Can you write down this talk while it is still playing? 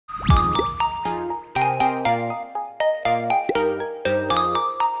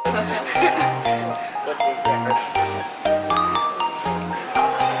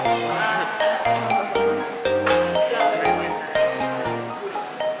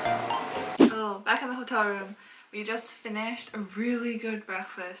back in the hotel room. We just finished a really good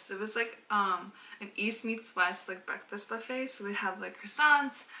breakfast. It was like an East meets West like breakfast buffet. So they have like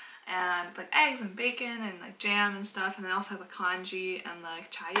croissants and like eggs and bacon and like jam and stuff, and they also have like congee and like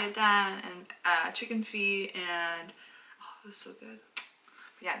chayadan and chicken feet, and oh, it was so good.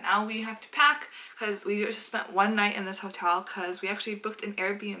 Yeah, now we have to pack because we just spent one night in this hotel because we actually booked an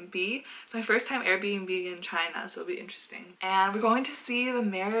Airbnb. It's my first time Airbnb in China, so it'll be interesting. And we're going to see the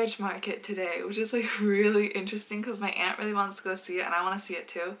marriage market today, which is like really interesting because my aunt really wants to go see it and I want to see it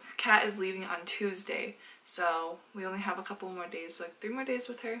too. Kat is leaving on Tuesday, so we only have a couple more days, so like 3 more days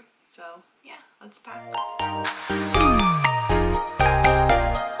with her. So yeah, let's pack.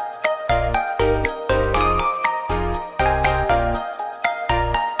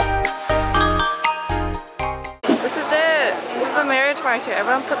 This is it. This is the marriage market.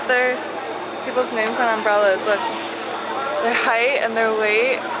 Everyone put their people's names on umbrellas. Look, their height and their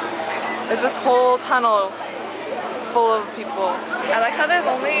weight. There's this whole tunnel full of people. I like how there's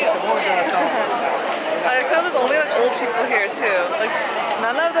only like old people here too. Like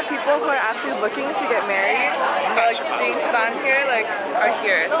none of the people who are actually looking to get married or like being put on here like are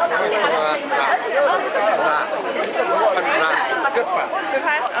here. It's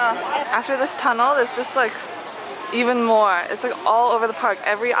after this tunnel, there's just like even more. It's like all over the park.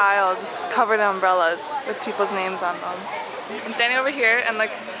 Every aisle is just covered in umbrellas with people's names on them. I'm standing over here and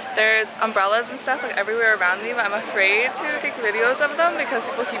like there's umbrellas and stuff like everywhere around me, but I'm afraid to take videos of them because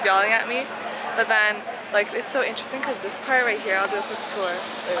people keep yelling at me. But then like it's so interesting because this part right here, I'll do a quick tour.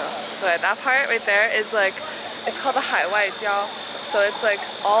 There you go. But that part right there is like, it's called the Haiwai Jiao. So it's like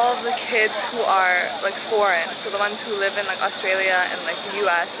all of the kids who are like foreign, so the ones who live in like Australia and like the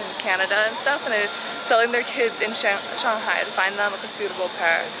US and Canada and stuff, and they're selling their kids in Shanghai to find them like a suitable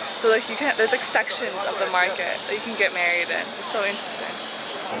pair. So like there's like sections of the market that you can get married in. It's so interesting.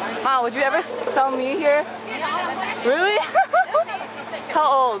 Wow, would you ever sell me here? Really? How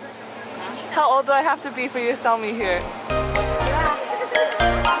old? How old do I have to be for you to sell me here?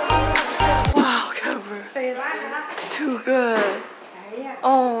 Wow, cover. It's too good.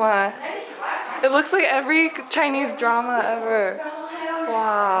 Oh my. It looks like every Chinese drama ever.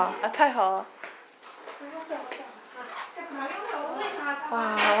 Wow. 太好了.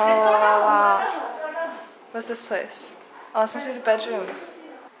 Wow. What's this place? Oh, it's supposed to be the bedrooms.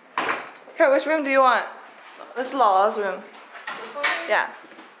 Okay, which room do you want? This is Lala's room. Yeah.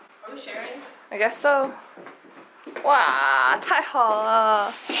 Are we sharing? I guess so. 哇，太好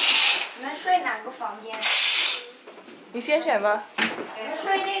了！你们睡哪个房间？你先选吧。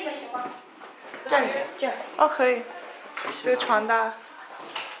睡那个行吗？这里，这样。哦，可以。这个床搭。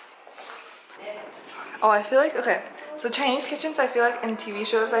Oh, I feel like, okay, so Chinese kitchens, I feel like in TV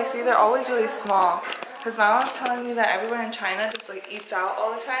shows I see, they're always really small. Because Mama was telling me that everyone in China just like eats out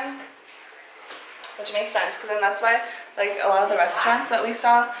all the time. Which makes sense, because then that's why like a lot of the restaurants that we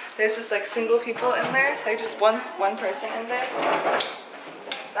saw, there's just like single people in there, like just one person in there.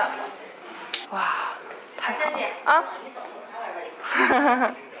 Just that one. Wow. 太好了啊！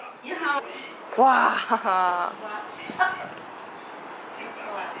哇！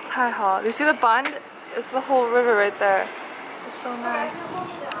太好了！ You see the bund? It's the whole river right there. It's so nice.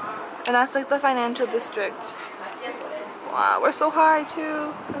 And that's like the financial district. Wow, we're so high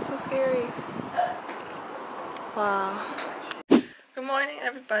too. That's so scary. Wow. Good morning,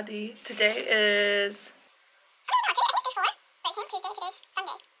 everybody. Today is...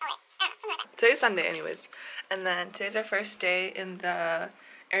 Today's Sunday anyways. And then today's our first day in the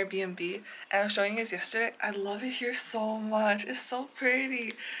Airbnb, and I was showing you guys yesterday. I love it here so much. It's so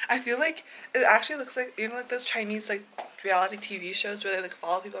pretty. I feel like it actually looks like, you know, like those Chinese like reality TV shows where they like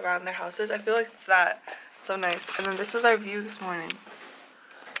follow people around their houses. I feel like it's that. It's so nice. And then this is our view this morning.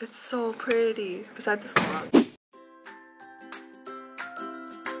 It's so pretty. Besides the smog.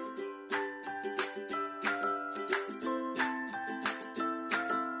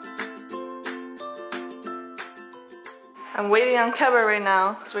 I'm waiting on Keba right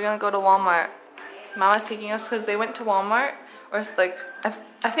now, so we're gonna go to Walmart. Mama's taking us because they went to Walmart, or it's like,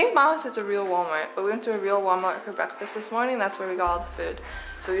 I think Mama said it's a real Walmart, but we went to a real Walmart for breakfast this morning. That's where we got all the food.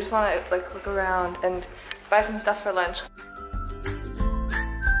 So we just want to like look around and buy some stuff for lunch.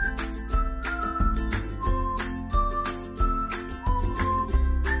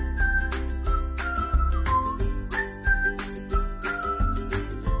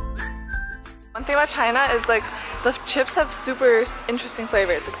 One thing about China is like the chips have super interesting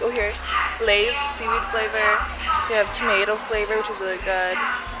flavors. Like you'll hear Lay's seaweed flavor, they have tomato flavor, which is really good,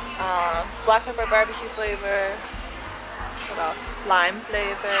 black pepper barbecue flavor, what else? Lime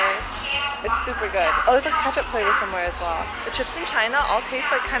flavor, It's super good. Oh, there's like ketchup flavor somewhere as well. The chips in China all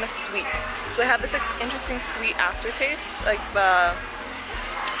taste like kind of sweet. So they have this like interesting sweet aftertaste, like the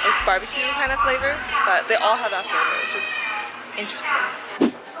barbecue kind of flavor, but they all have that flavor, which is interesting.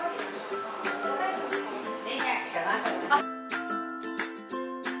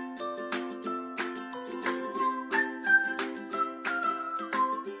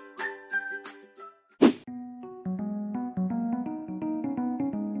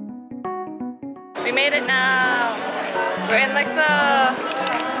 We made it now. We're in like the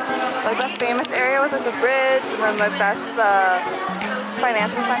famous area with like the bridge, and then like that's the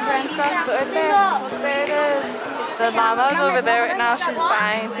financial center and stuff. But right there, look, there it is. The mama's over there right now. She's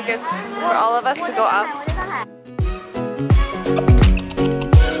buying tickets for all of us to go up.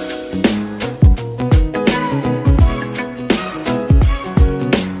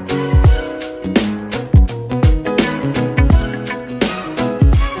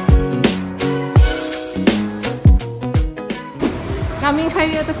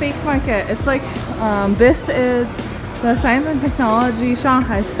 At the fake market. It's like this is the Science and Technology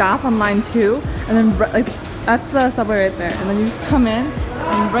Shanghai stop on line 2, and then like that's the subway right there, and then you just come in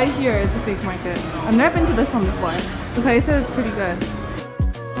and right here is the fake market. I've never been to this one before. The place says it's pretty good.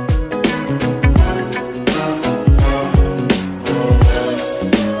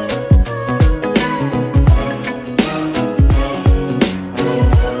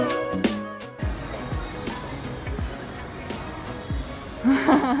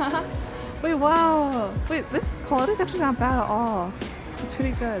 Wait, wow! Wait, this quality is actually not bad at all. It's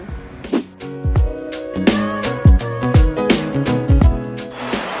pretty good. Good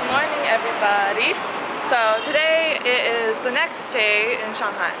morning, everybody. So today it is the next day in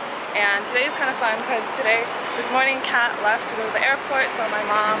Shanghai, and today is kind of fun because this morning Kat left to go to the airport, so my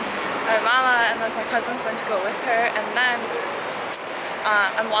mama and like my cousins went to go with her, and then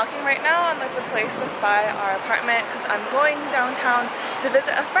I'm walking right now on like the place that's by our apartment because I'm going downtown to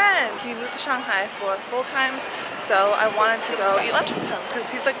visit a friend. He moved to Shanghai for full time, so I wanted to go eat lunch with him because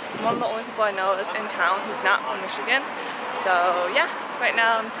he's like one of the only people I know that's in town who's not from Michigan. So yeah, right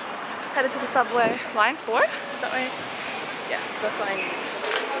now I'm headed to the subway, line 4. Is that right? Yes, that's what I need.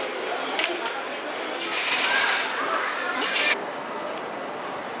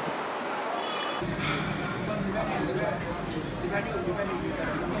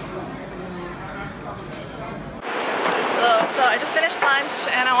 Hello, so I just finished lunch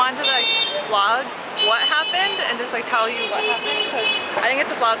and I wanted to like vlog what happened and just like tell you what happened because I didn't get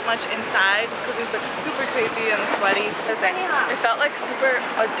to vlog much inside just because it was like super crazy and sweaty. It felt like super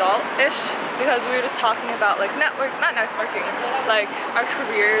adult-ish because we were just talking about like not networking, like our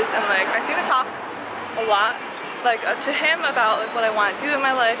careers, and like I seem to talk a lot like to him about like what I want to do in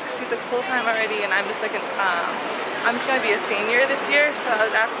my life because he's like full-time already and I'm just like I'm just gonna be a senior this year, so I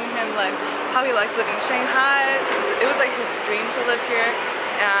was asking him like how he likes living in Shanghai. It was like his dream to live here,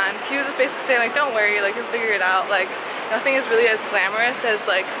 and he was just basically saying like, don't worry, like you'll figure it out. Like nothing is really as glamorous as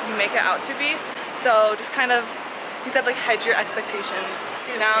like you make it out to be. So just kind of, he said like hedge your expectations.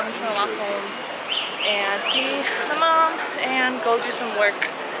 Now I'm just gonna walk home and see my mom and go do some work.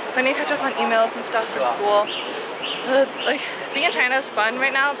 So I need to catch up on emails and stuff for school. Because like being in China is fun right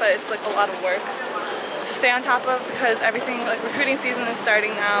now, but it's like a lot of work to stay on top of because everything, like recruiting season is starting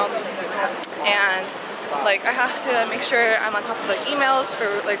now, and like I have to make sure I'm on top of like emails for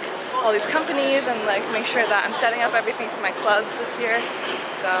like all these companies and like make sure that I'm setting up everything for my clubs this year.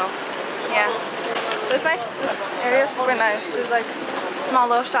 So yeah, but it's nice. This area is super nice. There's like small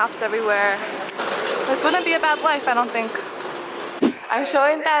little shops everywhere. This wouldn't be a bad life, I don't think. I'm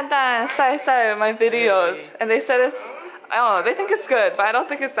showing Dan Dan and Sai Sai my videos, and they said it's, I don't know, they think it's good, but I don't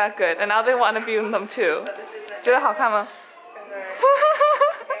think it's that good. And now they want to be in them too. 觉得好看吗?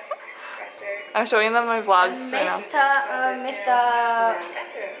 I'm showing them my vlogs right now. Mr.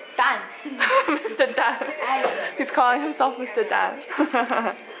 Dan. Mr. Dan. He's calling himself Mr. Dan.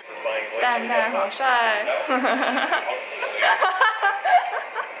 Dan Dan 好帅.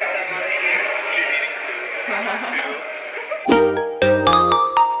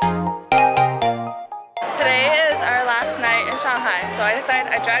 So I decided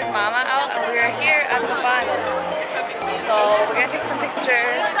I dragged Mama out and we are here at the fun. So we're gonna take some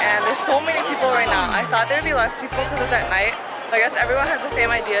pictures, and there's so many people right now. I thought there'd be less people because it's at night. But I guess everyone has the same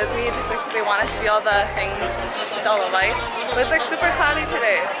idea as me, just like they want to see all the things with all the lights. But it's like super cloudy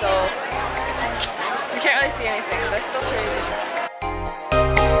today, so you can't really see anything, but it's still crazy.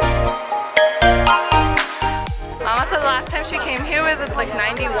 Mama said the last time she came here was at like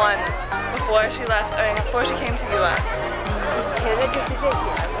 91 before she left, or before she came to US. 以前的就是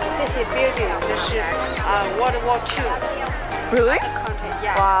这些 building 就是World War II Really? content.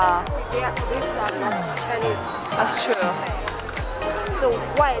 Yeah. Wow. Yeah, these are not Chinese. That's true. So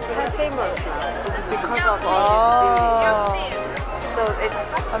why it's very famous now? It's because of all this beauty. Oh, So it's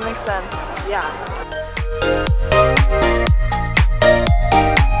that makes sense. yeah.